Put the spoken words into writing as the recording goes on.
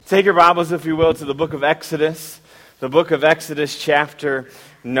Take your Bibles, if you will, to the book of Exodus. The book of Exodus, chapter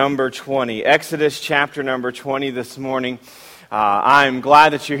number 20. Exodus, chapter number 20 this morning. I'm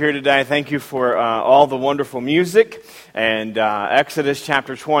glad that you're here today. Thank you for all the wonderful music. And Exodus,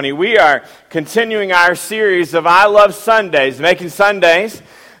 chapter 20. We are continuing our series of I Love Sundays, making Sundays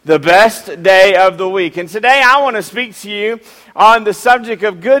the best day of the week. And today I want to speak to you on the subject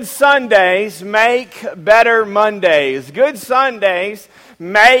of good Sundays make better Mondays. Good Sundays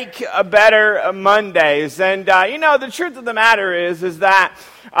make a better Mondays. And, the truth of the matter is that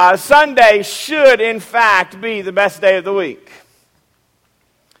Sunday should, in fact, be the best day of the week.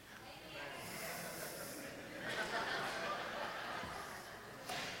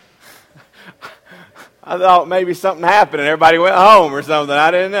 I thought maybe something happened and everybody went home or something. I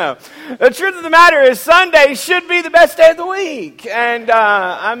didn't know. The truth of the matter is Sunday should be the best day of the week. And,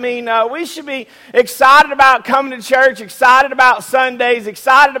 we should be excited about coming to church, excited about Sundays,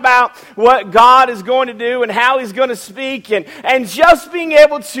 excited about what God is going to do and how He's going to speak. And just being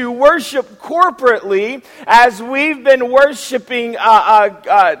able to worship corporately as we've been worshiping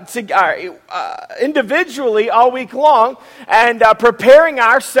individually all week long and preparing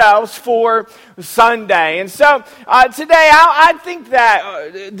ourselves for Sunday. And so today I think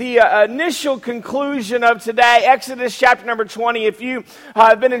that the initial conclusion of today, Exodus chapter number 20, if you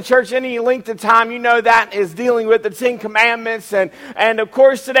have been in church any length of time, you know that is dealing with the Ten Commandments. And of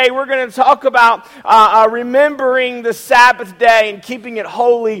course today we're going to talk about remembering the Sabbath day and keeping it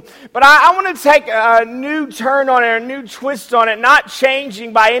holy. But I want to take a new turn on it, a new twist on it, not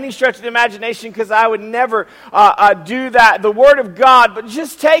changing by any stretch of the imagination, because I would never do that, the Word of God, but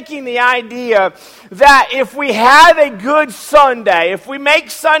just taking the idea that if we have a good Sunday, if we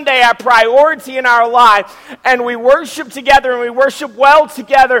make Sunday a priority in our life, and we worship together and we worship well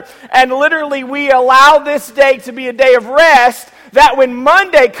together, and literally we allow this day to be a day of rest, that when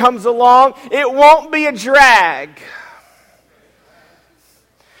Monday comes along, it won't be a drag.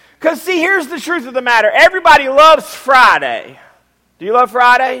 Because see, here's the truth of the matter. Everybody loves Friday. Do you love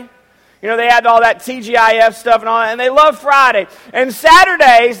Friday? You know, they had all that TGIF stuff and all that, and they love Friday. And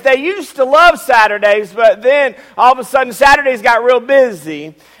Saturdays, they used to love Saturdays, but then all of a sudden Saturdays got real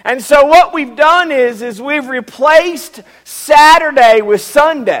busy. And so what we've done is we've replaced Saturday with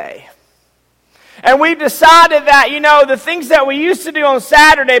Sunday. And we've decided that, the things that we used to do on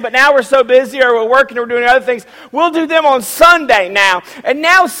Saturday, but now we're so busy or we're working or we're doing other things, we'll do them on Sunday now. And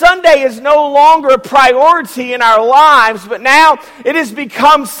now Sunday is no longer a priority in our lives, but now it has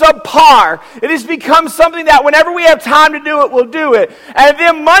become subpar. It has become something that whenever we have time to do it, we'll do it. And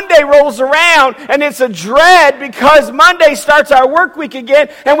then Monday rolls around and it's a dread because Monday starts our work week again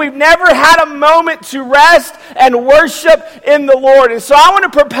and we've never had a moment to rest and worship in the Lord. And so I want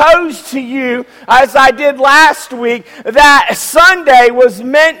to propose to you, as I did last week, that Sunday was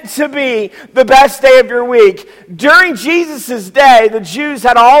meant to be the best day of your week. During Jesus' day, the Jews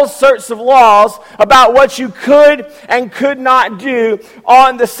had all sorts of laws about what you could and could not do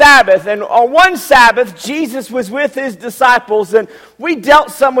on the Sabbath. And on one Sabbath, Jesus was with His disciples, and we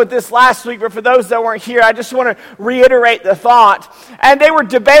dealt some with this last week, but for those that weren't here, I just want to reiterate the thought. And they were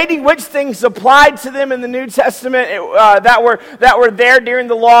debating which things applied to them in the New Testament that were there during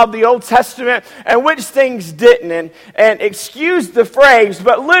the law of the Old Testament, and which things didn't. And excuse the phrase,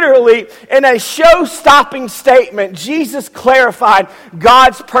 but literally in a show-stopping statement, Jesus clarified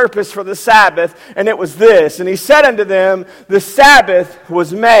God's purpose for the Sabbath, and it was this. And He said unto them, the Sabbath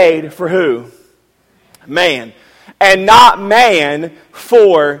was made for who? Man. And not man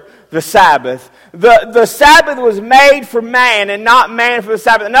for the Sabbath. The Sabbath was made for man and not man for the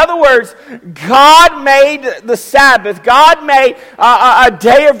Sabbath. In other words, God made the Sabbath. God made a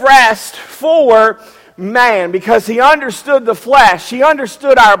day of rest for man because He understood the flesh. He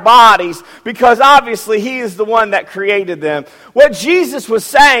understood our bodies because obviously He is the one that created them. What Jesus was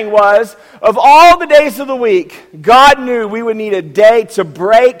saying was, of all the days of the week, God knew we would need a day to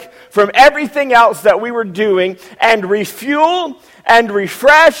break from everything else that we were doing and refuel and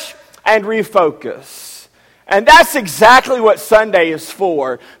refresh and refocus. And that's exactly what Sunday is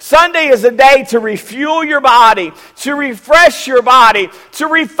for. Sunday is a day to refuel your body, to refresh your body, to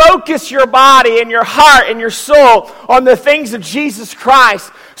refocus your body and your heart and your soul on the things of Jesus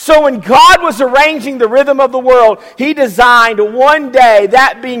Christ. So when God was arranging the rhythm of the world, He designed one day,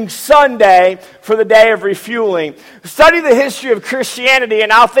 that being Sunday, for the day of refueling. Study the history of Christianity,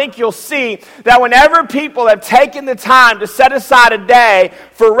 and I think you'll see that whenever people have taken the time to set aside a day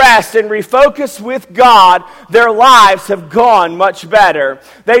for rest and refocus with God, their lives have gone much better.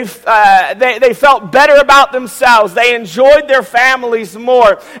 They felt better about themselves. They enjoyed their families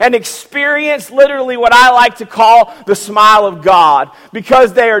more and experienced literally what I like to call the smile of God,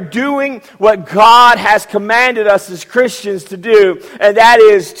 because they are doing what God has commanded us as Christians to do, and that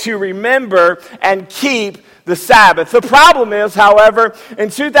is to remember and keep the Sabbath. The problem is, however, in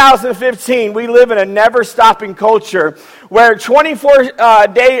 2015, we live in a never-stopping culture where 24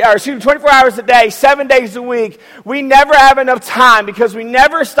 hours a day, 7 days a week, we never have enough time because we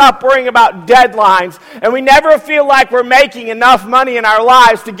never stop worrying about deadlines, and we never feel like we're making enough money in our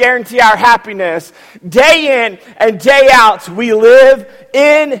lives to guarantee our happiness. Day in and day out, we live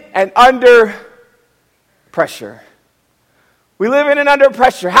in and under pressure. We live in and under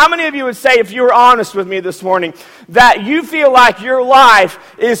pressure. How many of you would say, if you were honest with me this morning, that you feel like your life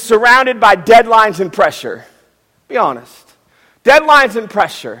is surrounded by deadlines and pressure? Be honest. Deadlines and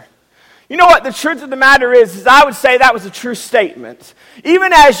pressure. You know what the truth of the matter is I would say that was a true statement.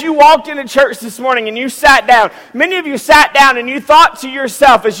 Even as you walked into church this morning and you sat down, many of you sat down and you thought to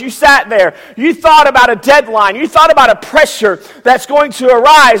yourself as you sat there, you thought about a deadline, you thought about a pressure that's going to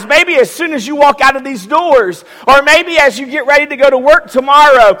arise, maybe as soon as you walk out of these doors, or maybe as you get ready to go to work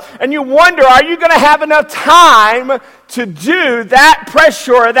tomorrow, and you wonder, are you going to have enough time to do that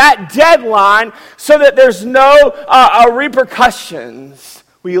pressure or that deadline so that there's no repercussions?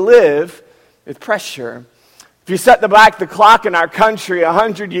 We live with pressure. If you set the clock in our country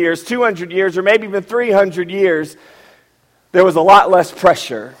 100 years, 200 years, or maybe even 300 years, there was a lot less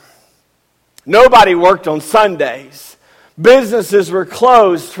pressure. Nobody worked on Sundays. Businesses were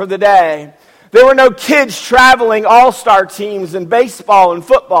closed for the day. There were no kids traveling all-star teams and baseball and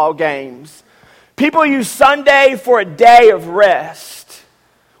football games. People used Sunday for a day of rest,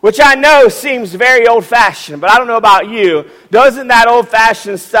 which I know seems very old-fashioned, but I don't know about you. Doesn't that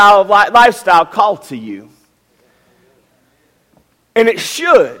old-fashioned style of lifestyle call to you? And it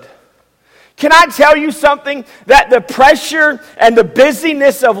should. Can I tell you something? That the pressure and the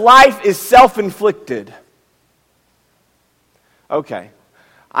busyness of life is self-inflicted. Okay,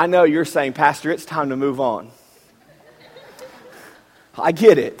 I know you're saying, Pastor, it's time to move on. I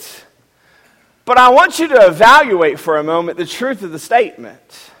get it. But I want you to evaluate for a moment the truth of the statement.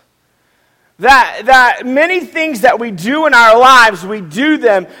 That many things that we do in our lives, we do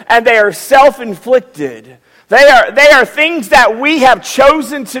them and they are self-inflicted. They are things that we have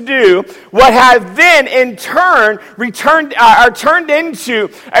chosen to do, what have then in turn are turned into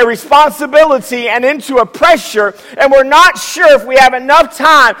a responsibility and into a pressure, and we're not sure if we have enough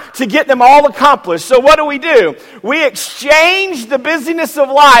time to get them all accomplished. So what do? We exchange the busyness of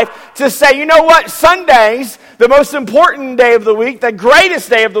life to say, you know what, Sundays, the most important day of the week, the greatest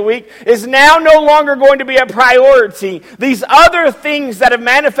day of the week, is now no longer going to be a priority. These other things that have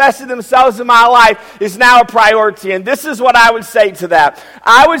manifested themselves in my life is now a priority. And this is what I would say to that.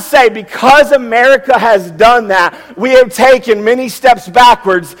 I would say because America has done that, we have taken many steps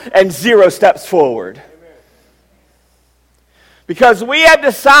backwards and 0 steps forward. Because we have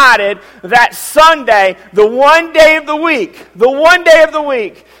decided that Sunday, the one day of the week,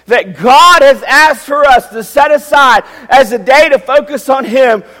 that God has asked for us to set aside as a day to focus on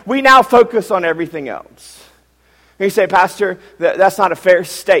Him, we now focus on everything else. And you say, Pastor, that's not a fair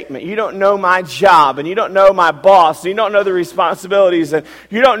statement. You don't know my job, and you don't know my boss, and you don't know the responsibilities, and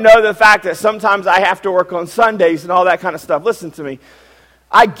you don't know the fact that sometimes I have to work on Sundays and all that kind of stuff. Listen to me.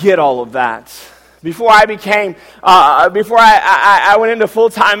 I get all of that. Before I went into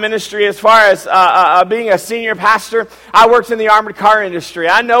full-time ministry, as far as being a senior pastor, I worked in the armored car industry.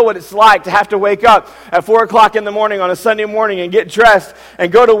 I know what it's like to have to wake up at 4 o'clock in the morning on a Sunday morning and get dressed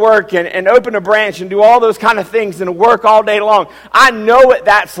and go to work and open a branch and do all those kind of things and work all day long. I know what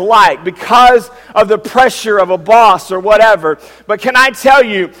that's like because of the pressure of a boss or whatever. But can I tell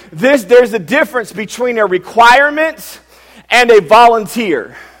you, there's a difference between a requirement and a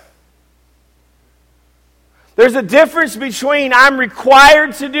volunteer. There's a difference between I'm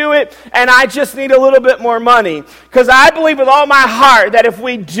required to do it and I just need a little bit more money. Because I believe with all my heart that if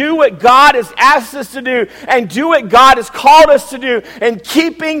we do what God has asked us to do and do what God has called us to do, and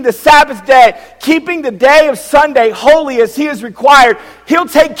keeping the Sabbath day, keeping the day of Sunday holy as He is required, He'll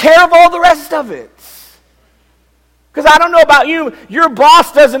take care of all the rest of it. Because I don't know about you, your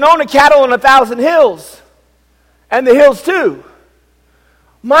boss doesn't own a cattle on 1,000 hills. And the hills too.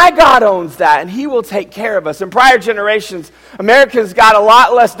 My God owns that, and He will take care of us. In prior generations, Americans got a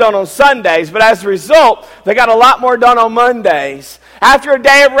lot less done on Sundays, but as a result, they got a lot more done on Mondays. After a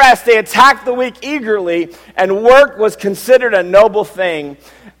day of rest, they attacked the week eagerly, and work was considered a noble thing.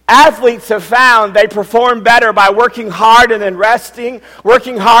 Athletes have found they perform better by working hard and then resting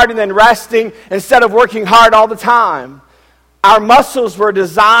instead of working hard all the time. Our muscles were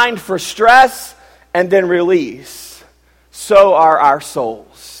designed for stress and then release. So are our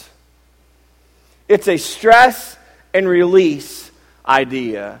souls. It's a stress and release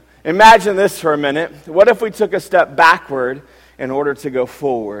idea. Imagine this for a minute. What if we took a step backward in order to go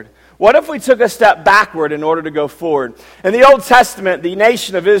forward? What if we took a step backward in order to go forward? In the Old Testament, the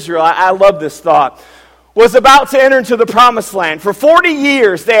nation of Israel, I love this thought, was about to enter into the promised land. For 40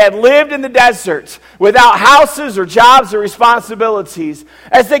 years, they had lived in the desert without houses or jobs or responsibilities.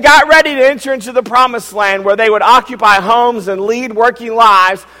 As they got ready to enter into the promised land where they would occupy homes and lead working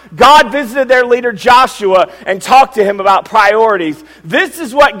lives, God visited their leader Joshua and talked to him about priorities. This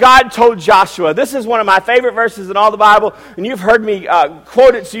is what God told Joshua. This is one of my favorite verses in all the Bible, and you've heard me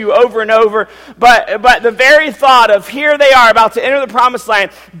quote it to you over and over. But the very thought of here they are about to enter the promised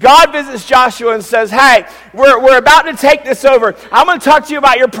land, God visits Joshua and says, hey, we're about to take this over. I'm going to talk to you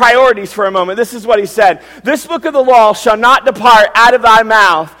about your priorities for a moment. This is what he said. This book of the law shall not depart out of thy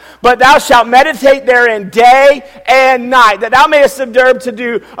mouth, but thou shalt meditate therein day and night, that thou mayest observe to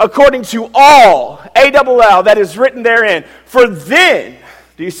do according to all, A-double-L, that is written therein. For then,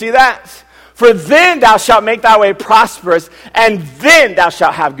 do you see that? For then thou shalt make thy way prosperous, and then thou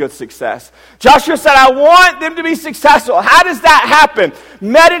shalt have good success. Joshua said, I want them to be successful. How does that happen?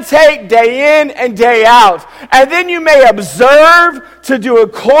 Meditate day in and day out. And then you may observe to do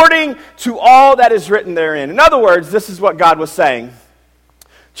according to all that is written therein. In other words, this is what God was saying.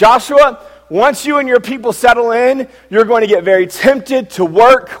 Joshua, once you and your people settle in, you're going to get very tempted to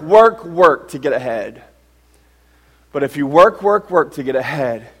work to get ahead. But if you work to get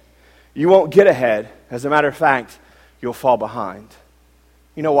ahead, you won't get ahead. As a matter of fact, you'll fall behind.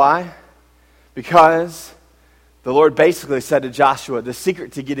 You know why? Because the Lord basically said to Joshua, the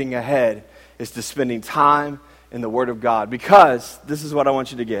secret to getting ahead is to spending time in the Word of God. Because, this is what I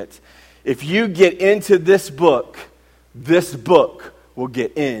want you to get. If you get into this book will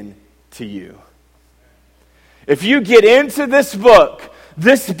get into you. If you get into this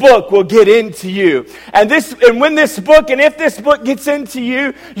book will get into you. And when this book, and if this book gets into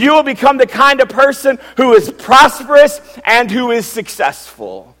you, you will become the kind of person who is prosperous and who is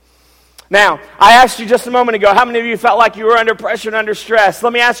successful. Now, I asked you just a moment ago, how many of you felt like you were under pressure and under stress?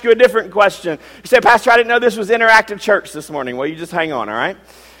 Let me ask you a different question. You say, Pastor, I didn't know this was interactive church this morning. Well, you just hang on, all right?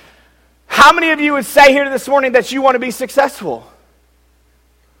 How many of you would say here this morning that you want to be successful?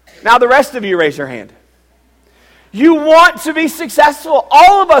 Now, the rest of you, raise your hand. You want to be successful.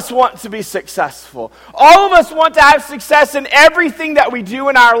 All of us want to be successful. All of us want to have success in everything that we do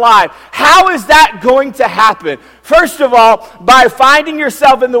in our life. How is that going to happen? First of all, by finding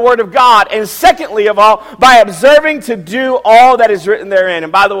yourself in the Word of God. And secondly of all, by observing to do all that is written therein.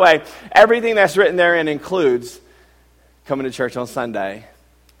 And by the way, everything that's written therein includes coming to church on Sunday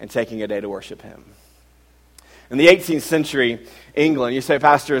and taking a day to worship Him. In the 18th century England, you say,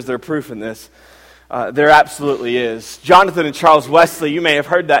 Pastor, is there proof in this? There absolutely is. Jonathan and Charles Wesley, you may have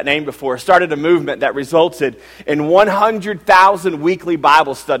heard that name before, started a movement that resulted in 100,000 weekly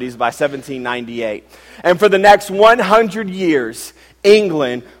Bible studies by 1798. And for the next 100 years,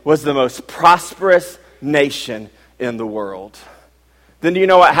 England was the most prosperous nation in the world. Then do you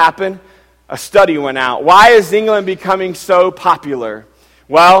know what happened? A study went out. Why is England becoming so popular?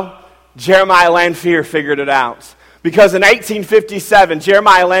 Well, Jeremiah Lanphier figured it out. Because in 1857,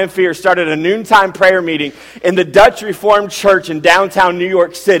 Jeremiah Lanphier started a noontime prayer meeting in the Dutch Reformed Church in downtown New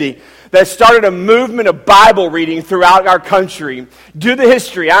York City that started a movement of Bible reading throughout our country. Do the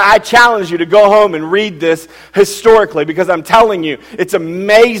history. I challenge you to go home and read this historically, because I'm telling you, it's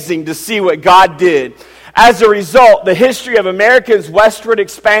amazing to see what God did. As a result, the history of America's westward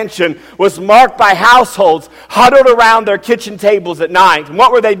expansion was marked by households huddled around their kitchen tables at night. And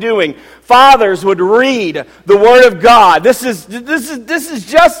what were they doing? Fathers would read the Word of God. This is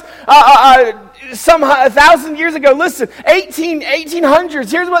just some 1,000 years ago. Listen, 1800s.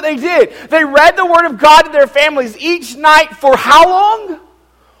 Here's what they did. They read the Word of God to their families each night for how long?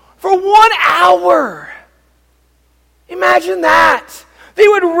 For 1 hour. Imagine that. They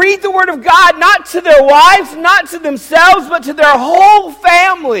would read the Word of God not to their wives, not to themselves, but to their whole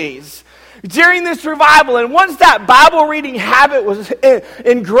families during this revival. And once that Bible reading habit was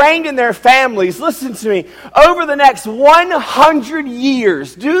ingrained in their families, listen to me, over the next 100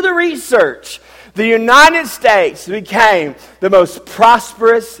 years, do the research, the United States became the most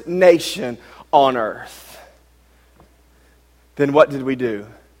prosperous nation on earth. Then what did we do?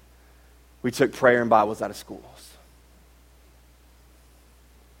 We took prayer and Bibles out of schools.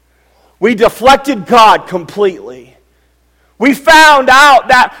 We deflected God completely. We found out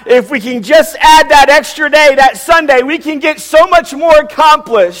that if we can just add that extra day, that Sunday, we can get so much more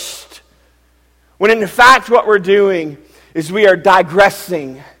accomplished. When in fact what we're doing is we are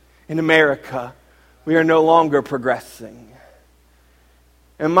digressing in America. We are no longer progressing.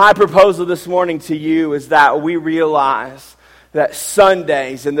 And my proposal this morning to you is that we realize that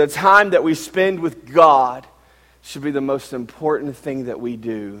Sundays and the time that we spend with God should be the most important thing that we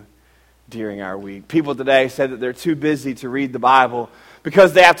do during our week. People today say that they're too busy to read the Bible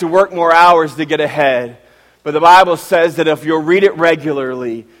because they have to work more hours to get ahead. But the Bible says that if you'll read it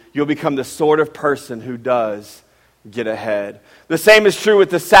regularly, you'll become the sort of person who does get ahead. The same is true with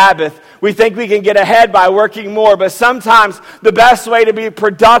the Sabbath. We think we can get ahead by working more, but sometimes the best way to be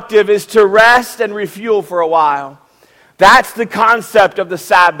productive is to rest and refuel for a while. That's the concept of the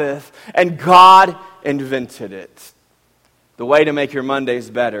Sabbath, and God invented it. The way to make your Mondays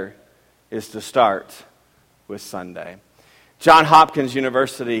better is to start with Sunday. Johns Hopkins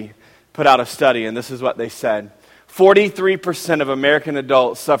University put out a study, and this is what they said. 43% of American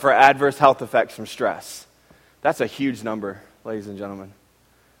adults suffer adverse health effects from stress. That's a huge number, ladies and gentlemen.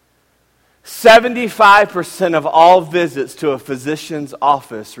 75% of all visits to a physician's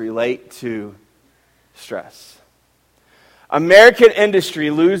office relate to stress. American industry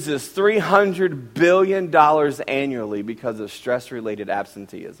loses $300 billion annually because of stress-related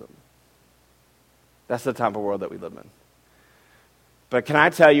absenteeism. That's the type of world that we live in. But can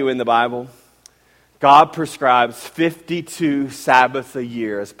I tell you, in the Bible, God prescribes 52 Sabbaths a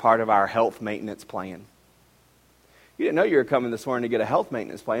year as part of our health maintenance plan. You didn't know you were coming this morning to get a health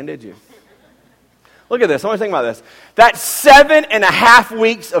maintenance plan, did you? Look at this. I want to think about this. That's 7.5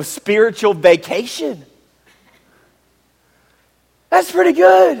 weeks of spiritual vacation. That's pretty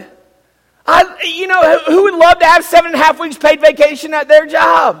good. Who would love to have 7.5 weeks paid vacation at their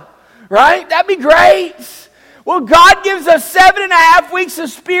job? Right? That'd be great. Well, God gives us 7.5 weeks of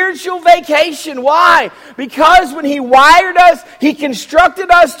spiritual vacation. Why? Because when He wired us, He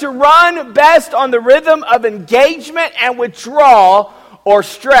constructed us to run best on the rhythm of engagement and withdrawal or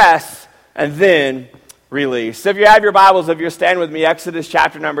stress, and then release. So if you have your Bibles, if you're standing with me, Exodus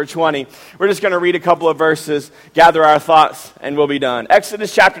chapter number 20. We're just going to read a couple of verses, gather our thoughts, and we'll be done.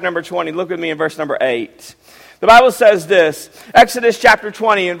 Exodus chapter number 20. Look with me in verse number 8. The Bible says this, Exodus chapter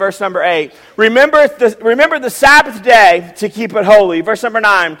 20 and verse number 8. Remember the Sabbath day to keep it holy. Verse number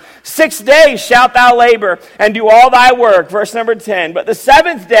 9. 6 days shalt thou labor and do all thy work. Verse number 10. But the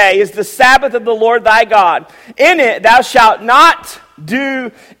seventh day is the Sabbath of the Lord thy God. In it thou shalt not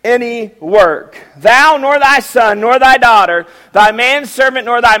do any work. Thou, nor thy son, nor thy daughter, thy manservant,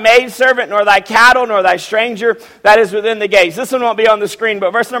 nor thy maidservant, nor thy cattle, nor thy stranger that is within the gates. This one won't be on the screen, but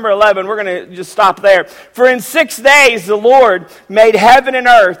verse number 11, we're going to just stop there. For in 6 days the Lord made heaven and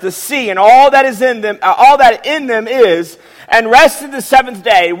earth, the sea, and all that is in them, all that in them is, and rested the seventh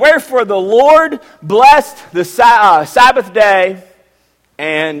day. Wherefore the Lord blessed the Sabbath day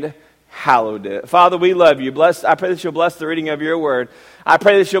and hallowed it. Father, we love you. I pray that you'll bless the reading of your word. I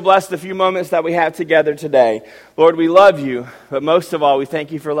pray that you'll bless the few moments that we have together today. Lord, we love you, but most of all, we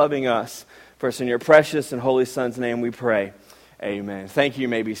thank you for loving us. First, in your precious and holy Son's name we pray. Amen. Thank you. You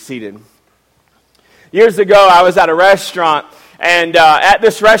may be seated. Years ago, I was at a restaurant, and at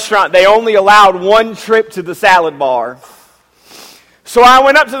this restaurant, they only allowed one trip to the salad bar. So I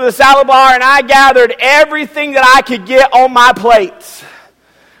went up to the salad bar, and I gathered everything that I could get on my plate.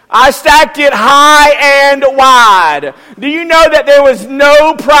 I stacked it high and wide. Do you know that there was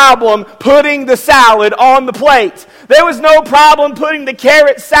no problem putting the salad on the plate? There was no problem putting the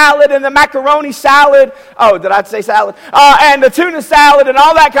carrot salad and the macaroni salad. Oh, did I say salad? And the tuna salad and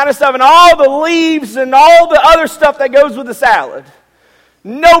all that kind of stuff and all the leaves and all the other stuff that goes with the salad.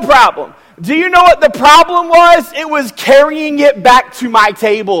 No problem. Do you know what the problem was? It was carrying it back to my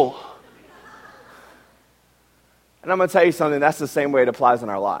table. And I'm going to tell you something, that's the same way it applies in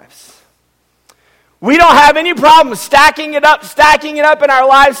our lives. We don't have any problem stacking it up in our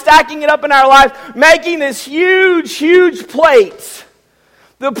lives, making this huge, huge plate.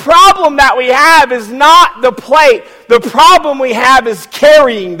 The problem that we have is not the plate. The problem we have is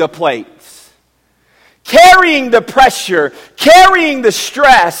carrying the plate. Carrying the pressure, carrying the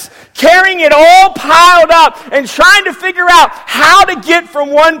stress, carrying it all piled up and trying to figure out how to get from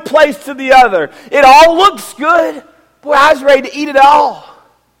one place to the other. It all looks good. Boy, I was ready to eat it all.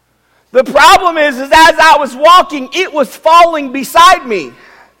 The problem is as I was walking, it was falling beside me.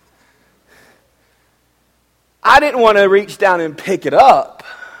 I didn't want to reach down and pick it up.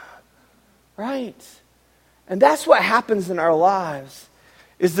 Right? And that's what happens in our lives.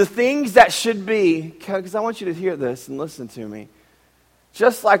 Is the things that should be, because I want you to hear this and listen to me.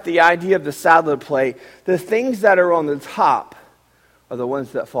 Just like the idea of the salad plate, the things that are on the top are the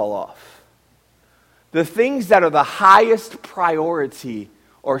ones that fall off. The things that are the highest priority,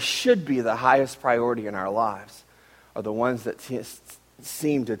 or should be the highest priority in our lives, are the ones that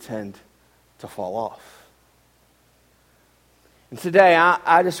seem to tend to fall off. And today,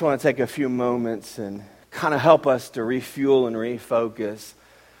 I just want to take a few moments and kind of help us to refuel and refocus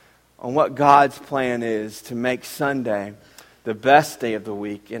on what God's plan is to make Sunday the best day of the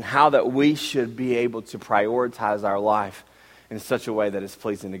week, and how that we should be able to prioritize our life in such a way that is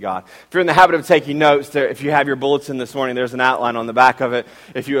pleasing to God. If you're in the habit of taking notes, if you have your bulletin this morning, there's an outline on the back of it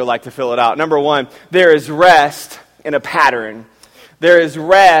if you would like to fill it out. Number one, there is rest in a pattern. There is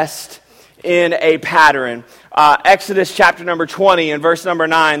rest in a pattern. Exodus chapter number 20 and verse number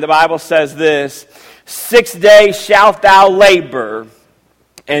 9, the Bible says this: 6 days shalt thou labor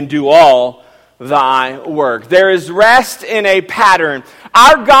and do all thy work. There is rest in a pattern.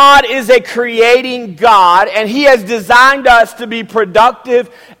 Our God is a creating God, and He has designed us to be productive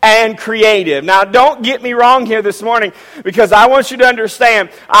and creative. Now, don't get me wrong here this morning, because I want you to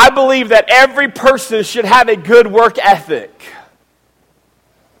understand, I believe that every person should have a good work ethic.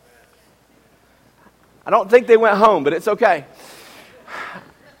 I don't think they went home, but it's okay.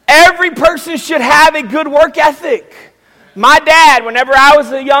 Every person should have a good work ethic. My dad, whenever I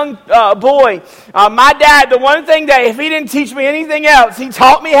was a young boy, my dad, the one thing that if he didn't teach me anything else, he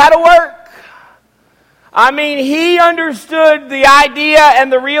taught me how to work. I mean, he understood the idea and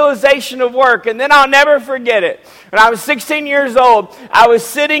the realization of work. And then I'll never forget it. When I was 16 years old, I was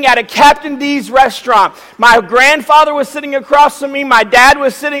sitting at a Captain D's restaurant. My grandfather was sitting across from me. My dad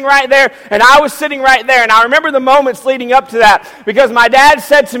was sitting right there. And I was sitting right there. And I remember the moments leading up to that, because my dad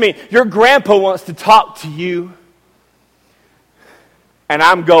said to me, "Your grandpa wants to talk to you. And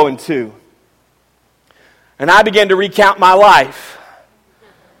I'm going to." And I began to recount my life.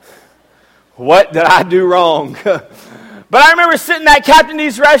 What did I do wrong? But I remember sitting at Captain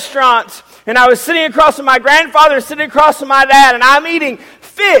D's restaurant, and I was sitting across from my grandfather, sitting across from my dad, and I'm eating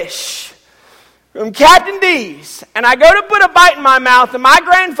fish from Captain D's. And I go to put a bite in my mouth, and my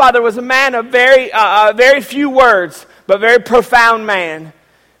grandfather was a man of very few words, but very profound man.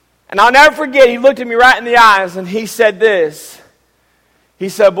 And I'll never forget, he looked at me right in the eyes, and he said this. He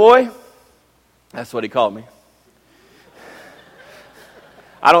said, "Boy," that's what he called me.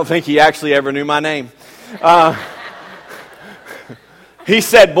 I don't think he actually ever knew my name. He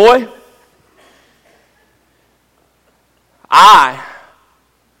said, "Boy, I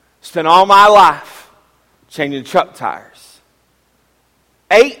spent all my life changing truck tires.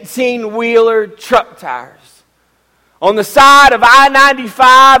 18-wheeler truck tires. On the side of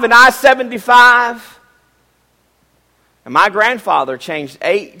I-95 and I-75. And my grandfather changed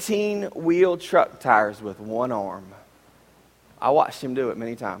 18-wheel truck tires with one arm. I watched him do it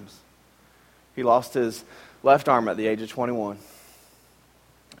many times. He lost his left arm at the age of 21.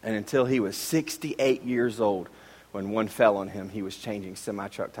 And until he was 68 years old, when one fell on him, he was changing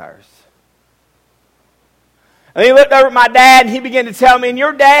semi-truck tires. And he looked over at my dad, and he began to tell me, "And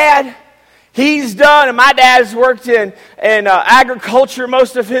your dad, he's done," and my dad's worked in agriculture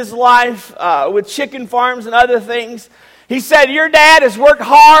most of his life, with chicken farms and other things. He said, "Your dad has worked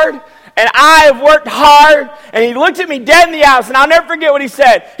hard, and I have worked hard." And he looked at me dead in the eyes, and I'll never forget what he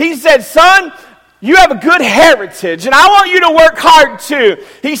said. He said, "Son, you have a good heritage, and I want you to work hard too."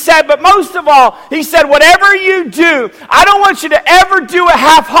 He said, "But most of all," he said, "whatever you do, I don't want you to ever do it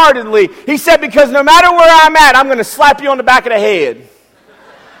half-heartedly." He said, "Because no matter where I'm at, I'm going to slap you on the back of the head."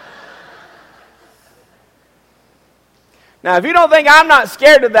 Now, if you don't think I'm not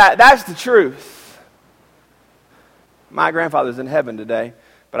scared of that, that's the truth. My grandfather's in heaven today,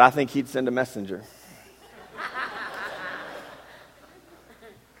 but I think he'd send a messenger.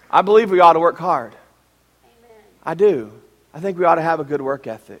 I believe we ought to work hard. Amen. I do. I think we ought to have a good work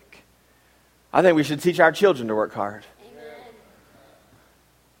ethic. I think we should teach our children to work hard. Amen.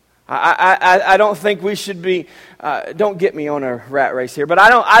 I don't think we should be. Don't get me on a rat race here, but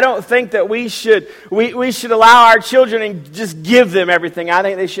I don't think that we should allow our children and just give them everything. I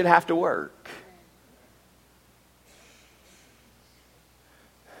think they should have to work.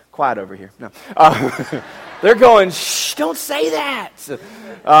 Quiet over here. No. They're going, "Shh, don't say that."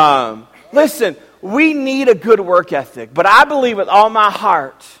 Listen, we need a good work ethic. But I believe with all my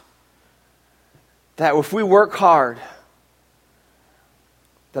heart that if we work hard,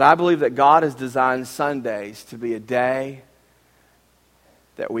 that I believe that God has designed Sundays to be a day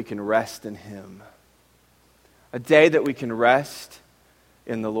that we can rest in Him. A day that we can rest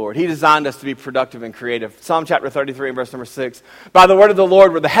in the Lord. He designed us to be productive and creative. Psalm chapter 33 and verse number 6. "By the word of the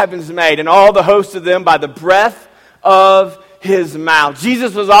Lord were the heavens made, and all the hosts of them by the breath of his mouth.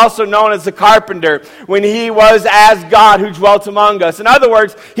 Jesus was also known as the carpenter when he was as God who dwelt among us. In other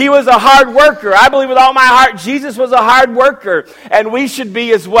words, he was a hard worker. I believe with all my heart, Jesus was a hard worker, and we should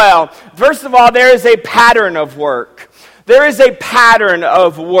be as well. First of all, there is a pattern of work. There is a pattern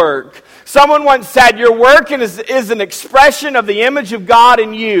of work. Someone once said, your work is an expression of the image of God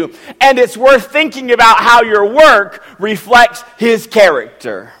in you, and it's worth thinking about how your work reflects his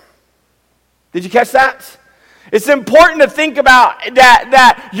character. Did you catch that? It's important to think about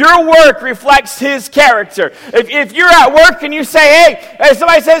that your work reflects his character. If you're at work and you say, hey,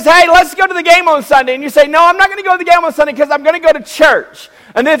 somebody says, hey, let's go to the game on Sunday, and you say, no, I'm not going to go to the game on Sunday because I'm going to go to church.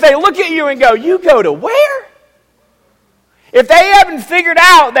 And then if they look at you and go, you go to where? If they haven't figured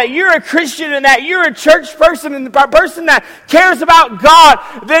out that you're a Christian and that you're a church person and a person that cares about God,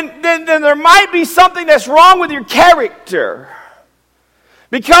 then there might be something that's wrong with your character.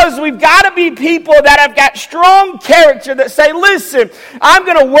 Because we've got to be people that have got strong character that say, listen, I'm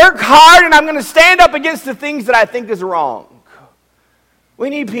going to work hard and I'm going to stand up against the things that I think is wrong. We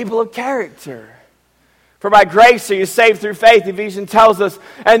need people of character. For by grace are you saved through faith, Ephesians tells us,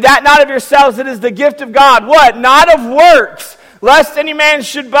 and that not of yourselves, it is the gift of God. What? Not of works, lest any man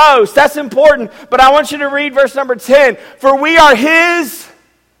should boast. That's important, but I want you to read verse number 10. For we are his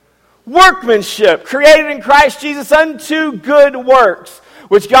workmanship, created in Christ Jesus unto good works,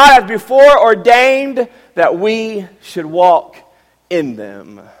 which God hath before ordained that we should walk in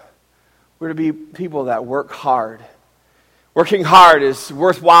them. We're to be people that work hard. Working hard is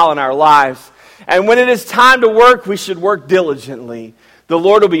worthwhile in our lives. And when it is time to work, we should work diligently. The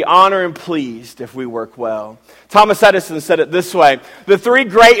Lord will be honored and pleased if we work well. Thomas Edison said it this way: the three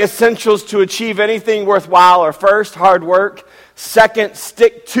great essentials to achieve anything worthwhile are first, hard work, second,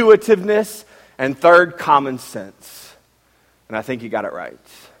 stick-to-itiveness, and third, common sense. And I think you got it right.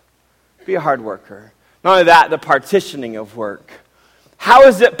 Be a hard worker. Not only that, the partitioning of work. How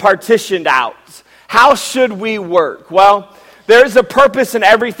is it partitioned out? How should we work? Well, there's a purpose in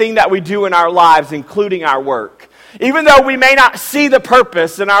everything that we do in our lives, including our work. Even though we may not see the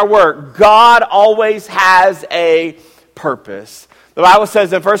purpose in our work, God always has a purpose. The Bible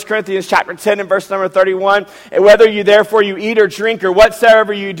says in 1 Corinthians chapter 10 and verse number 31, and whether you therefore you eat or drink or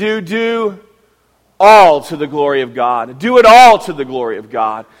whatsoever you do, do all to the glory of God. Do it all to the glory of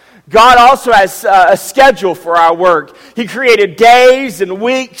God. God also has a schedule for our work. He created days and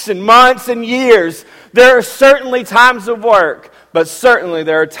weeks and months and years. There are certainly times of work, but certainly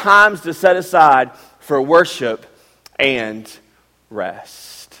there are times to set aside for worship and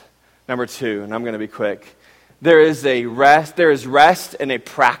rest. Number 2, and I'm going to be quick. There is rest and a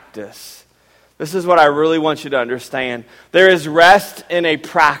practice. This is what I really want you to understand. There is rest in a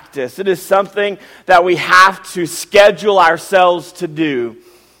practice. It is something that we have to schedule ourselves to do.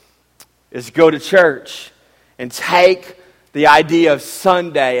 Is go to church and take the idea of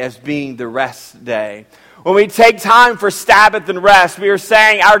Sunday as being the rest day. When we take time for Sabbath and rest, we are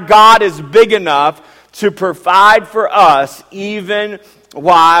saying our God is big enough to provide for us even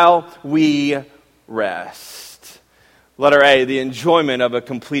while we rest. Letter A, the enjoyment of a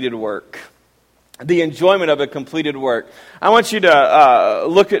completed work. The enjoyment of a completed work. I want you to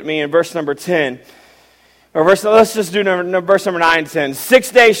look at me in verse number 10. Let's just do verse number 9 and 10.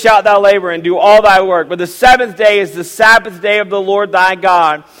 6 days shalt thou labor and do all thy work, but the seventh day is the Sabbath day of the Lord thy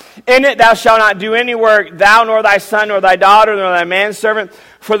God. In it thou shalt not do any work, thou nor thy son, nor thy daughter, nor thy manservant,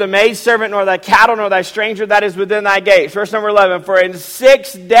 for the maidservant, nor thy cattle, nor thy stranger that is within thy gates. Verse number 11. For in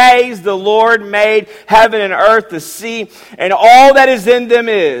 6 days the Lord made heaven and earth, the sea, and all that is in them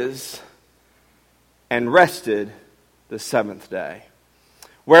is, and rested the seventh day.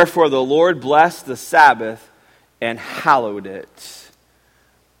 Wherefore the Lord blessed the Sabbath and hallowed it.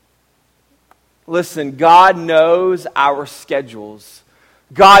 Listen, God knows our schedules.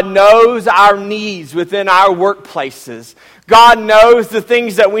 God knows our needs within our workplaces. God knows the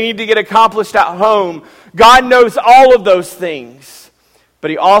things that we need to get accomplished at home. God knows all of those things.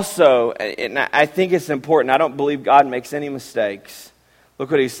 But He also, and I think it's important, I don't believe God makes any mistakes. Look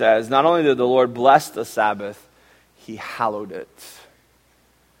what He says. Not only did the Lord bless the Sabbath, He hallowed it.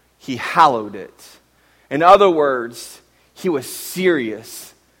 He hallowed it. In other words, He was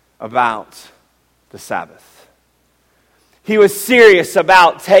serious about the Sabbath. He was serious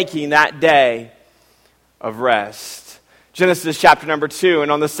about taking that day of rest. Genesis chapter number 2,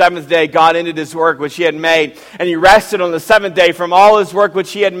 and on the seventh day God ended His work which He had made, and He rested on the seventh day from all His work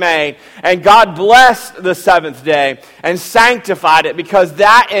which He had made. And God blessed the seventh day and sanctified it, because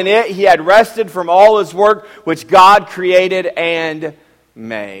that in it He had rested from all His work which God created and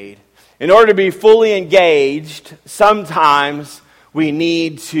made. In order to be fully engaged, sometimes we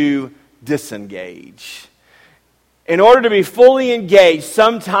need to disengage. in order to be fully engaged,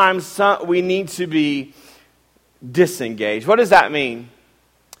 sometimes we need to be disengaged. What does that mean?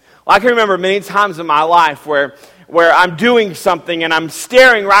 Well, I can remember many times in my life where I'm doing something and I'm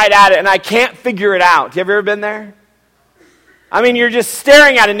staring right at it and I can't figure it out. Have you ever been there? I mean, you're just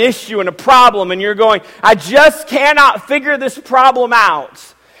staring at an issue and a problem and you're going, I just cannot figure this problem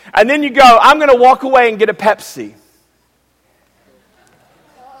out. And then you go, I'm going to walk away and get a Pepsi.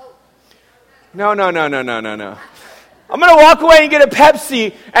 No. I'm going to walk away and get a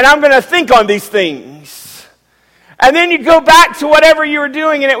Pepsi and I'm going to think on these things. And then you go back to whatever you were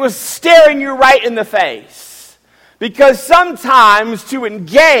doing and it was staring you right in the face. Because sometimes to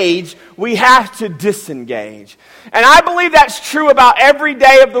engage, we have to disengage. And I believe that's true about every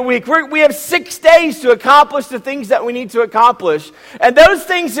day of the week. We have 6 days to accomplish the things that we need to accomplish. And those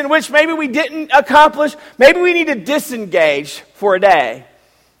things in which maybe we didn't accomplish, maybe we need to disengage for a day.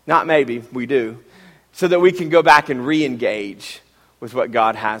 Not maybe, we do. So that we can go back and re-engage with what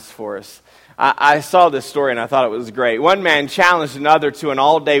God has for us. I saw this story and I thought it was great. One man challenged another to an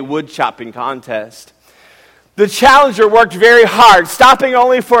all-day wood chopping contest. The challenger worked very hard, stopping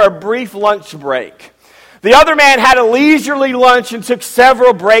only for a brief lunch break. The other man had a leisurely lunch and took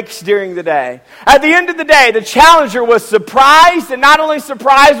several breaks during the day. At the end of the day, the challenger was surprised, and not only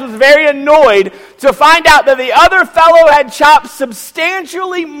surprised, was very annoyed to find out that the other fellow had chopped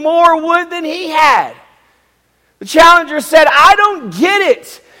substantially more wood than he had. The challenger said, I don't get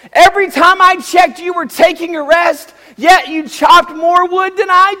it. Every time I checked, you were taking a rest, yet you chopped more wood than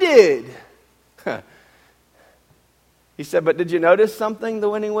I did. He said, but did you notice something, the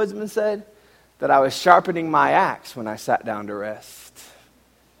winning woodsman said? That I was sharpening my axe when I sat down to rest.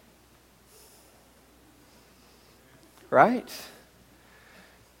 Right?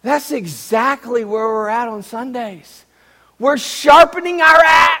 That's exactly where we're at on Sundays. We're sharpening our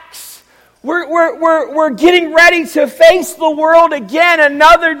axe. We're getting ready to face the world again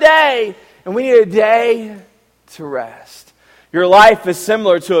another day. And we need a day to rest. Your life is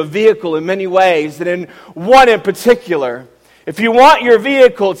similar to a vehicle in many ways, and in one in particular. If you want your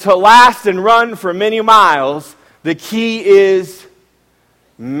vehicle to last and run for many miles, the key is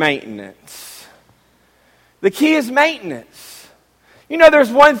maintenance. The key is maintenance. You know,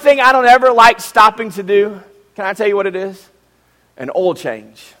 there's one thing I don't ever like stopping to do. Can I tell you what it is? An oil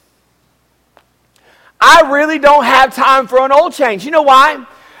change. I really don't have time for an oil change. You know why?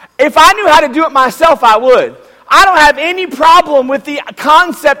 If I knew how to do it myself, I would. I don't have any problem with the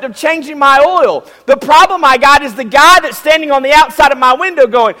concept of changing my oil. The problem I got is the guy that's standing on the outside of my window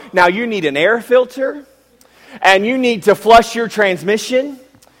going, now you need an air filter, and you need to flush your transmission,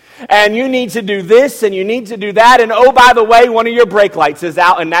 and you need to do this, and you need to do that, and oh, by the way, one of your brake lights is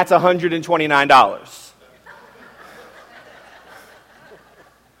out, and that's $129.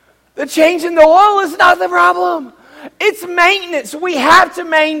 The change in the oil is not the problem. It's maintenance. We have to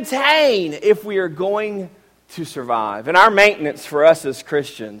maintain if we are going to survive. And our maintenance for us as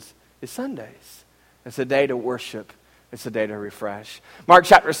Christians is Sundays. It's a day to worship. It's a day to refresh. Mark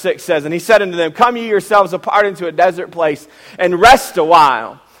chapter 6 says, and he said unto them, come ye yourselves apart into a desert place and rest a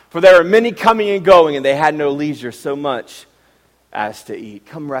while. For there are many coming and going, and they had no leisure so much as to eat.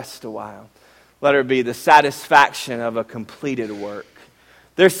 Come rest a while. Let it be the satisfaction of a completed work.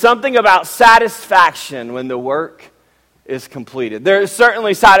 There's something about satisfaction when the work is completed. There is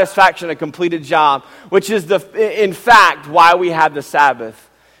certainly satisfaction in a completed job, which is in fact why we have the Sabbath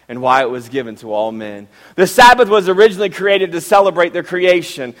and why it was given to all men. The Sabbath was originally created to celebrate the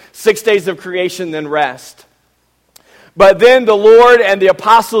creation, 6 days of creation, then rest. But then the Lord and the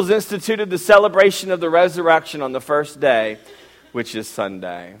apostles instituted the celebration of the resurrection on the first day, which is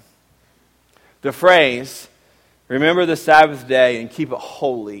Sunday. The phrase, remember the Sabbath day and keep it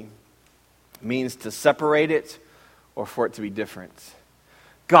holy, means to separate it or for it to be different.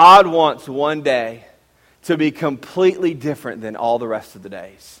 God wants one day to be completely different than all the rest of the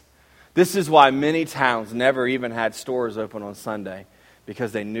days. This is why many towns never even had stores open on Sunday,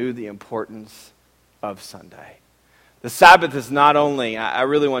 because they knew the importance of Sunday. The Sabbath is not only, I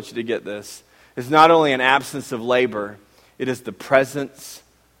really want you to get this, it's not only an absence of labor, it is the presence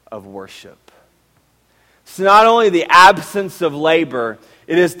of worship. It's not only the absence of labor,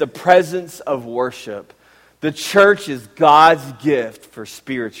 it is the presence of worship. The church is God's gift for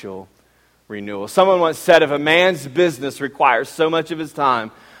spiritual renewal. Someone once said, if a man's business requires so much of his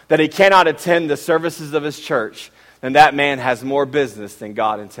time that he cannot attend the services of his church, then that man has more business than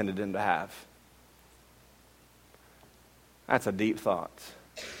God intended him to have. That's a deep thought,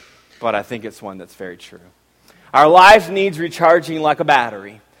 but I think it's one that's very true. Our life needs recharging like a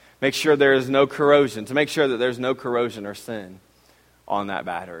battery. Make sure there is no corrosion, to make sure that there's no corrosion or sin on that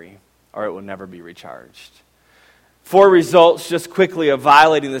battery, or it will never be recharged. 4 results just quickly of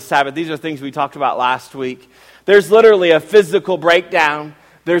violating the Sabbath. These are things we talked about last week. There's literally a physical breakdown.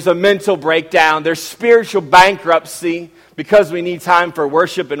 There's a mental breakdown. There's spiritual bankruptcy because we need time for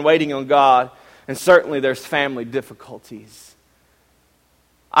worship and waiting on God. And certainly there's family difficulties.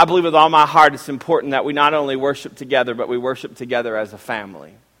 I believe with all my heart it's important that we not only worship together, but we worship together as a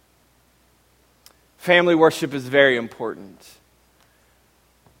family. Family worship is very important.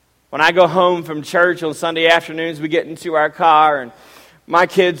 When I go home from church on Sunday afternoons, we get into our car and my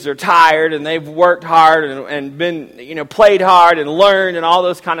kids are tired and they've worked hard and been, played hard and learned and all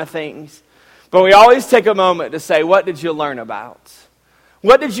those kind of things. But we always take a moment to say, what did you learn about?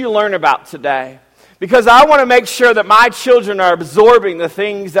 What did you learn about today? Because I want to make sure that my children are absorbing the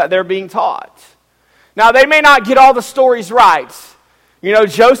things that they're being taught. Now, they may not get all the stories right.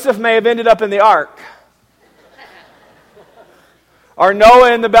 Joseph may have ended up in the ark. Or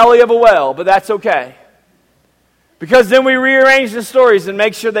Noah in the belly of a well, but that's okay. Because then we rearrange the stories and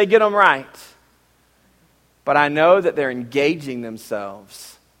make sure they get them right. But I know that they're engaging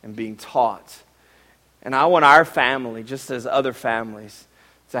themselves and being taught. And I want our family, just as other families,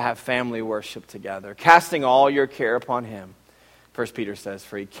 to have family worship together. Casting all your care upon Him. 1 Peter says,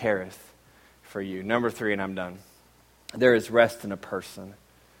 for He careth for you. Number 3, and I'm done. There is rest in a person.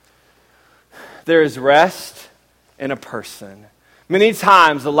 There is rest in a person. Many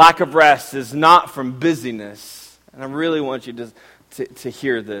times the lack of rest is not from busyness. And I really want you to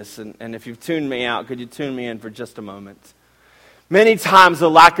hear this. And if you've tuned me out, could you tune me in for just a moment? Many times the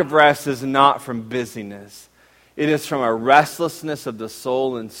lack of rest is not from busyness. It is from a restlessness of the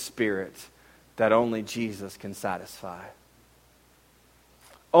soul and spirit that only Jesus can satisfy.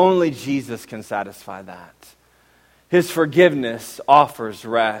 Only Jesus can satisfy that. His forgiveness offers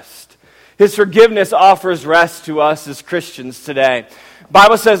rest. His forgiveness offers rest to us as Christians today. The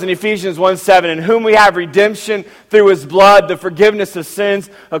Bible says in Ephesians 1:7, in whom we have redemption through His blood, the forgiveness of sins,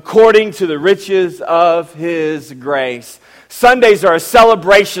 according to the riches of His grace. Sundays are a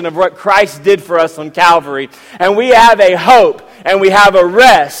celebration of what Christ did for us on Calvary. And we have a hope and we have a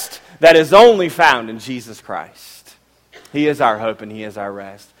rest that is only found in Jesus Christ. He is our hope and He is our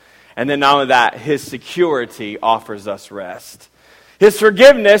rest. And then not only that, His security offers us rest. His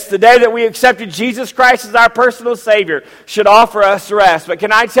forgiveness, the day that we accepted Jesus Christ as our personal Savior, should offer us rest. But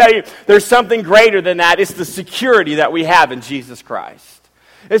can I tell you, there's something greater than that. It's the security that we have in Jesus Christ.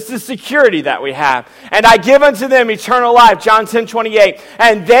 It's the security that we have. And I give unto them eternal life, John 10:28.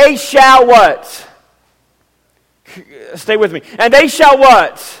 And they shall what? Stay with me. And they shall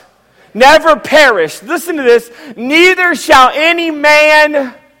what? Never perish. Listen to this. Neither shall any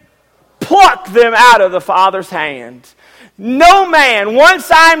man pluck them out of the Father's hand. No man, once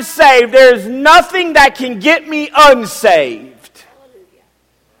I'm saved, there's nothing that can get me unsaved.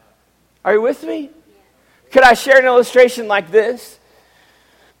 Are you with me? Could I share an illustration like this?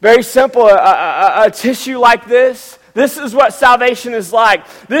 Very simple, a tissue like this. This is what salvation is like.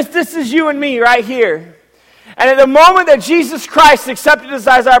 This is you and me right here. And at the moment that Jesus Christ accepted us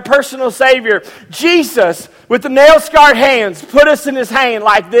as our personal Savior, Jesus, with the nail-scarred hands, put us in His hand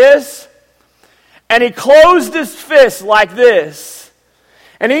like this. And He closed His fist like this.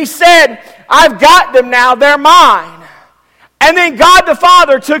 And He said, I've got them now, they're mine. And then God the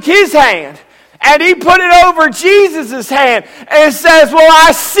Father took His hand and He put it over Jesus' hand. And it says, well,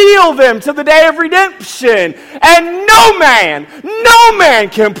 I seal them to the day of redemption. And no man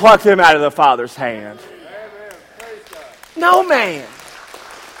can pluck them out of the Father's hand. No man.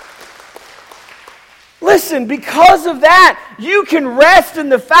 Listen, because of that, you can rest in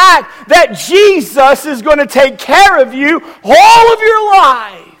the fact that Jesus is going to take care of you all of your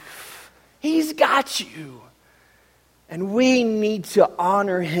life. He's got you. And we need to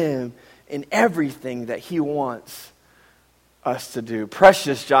honor Him in everything that He wants us to do.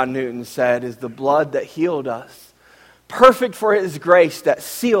 Precious, John Newton said, is the blood that healed us. Perfect for His grace that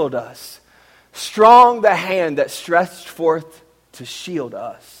sealed us. Strong the hand that stretched forth to shield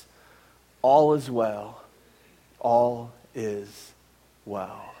us. All is well. All is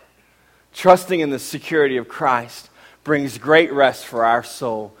well. Trusting in the security of Christ brings great rest for our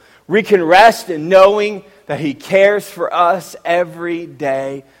soul. We can rest in knowing that He cares for us every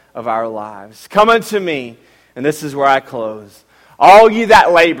day of our lives. Come unto me, and this is where I close. All ye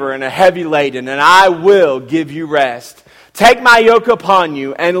that labor and are heavy laden, and I will give you rest. Take my yoke upon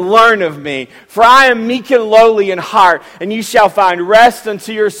you and learn of me, for I am meek and lowly in heart, and you shall find rest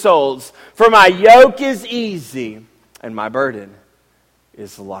unto your souls. For my yoke is easy and my burden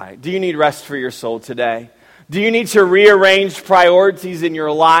is light. Do you need rest for your soul today? Do you need to rearrange priorities in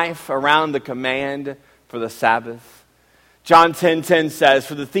your life around the command for the Sabbath? John 10:10 says,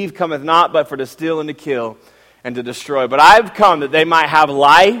 for the thief cometh not but for to steal and to kill and to destroy. But I've come that they might have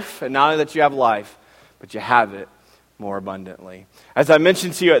life, and not only that you have life, but you have it more abundantly. As I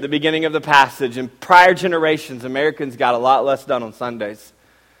mentioned to you at the beginning of the passage, in prior generations, Americans got a lot less done on Sundays.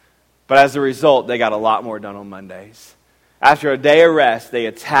 But as a result, they got a lot more done on Mondays. After a day of rest, they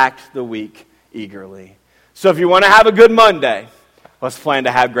attacked the week eagerly. So if you want to have a good Monday, let's plan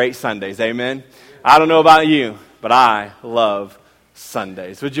to have great Sundays. Amen? I don't know about you, but I love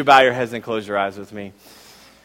Sundays. Would you bow your heads and close your eyes with me?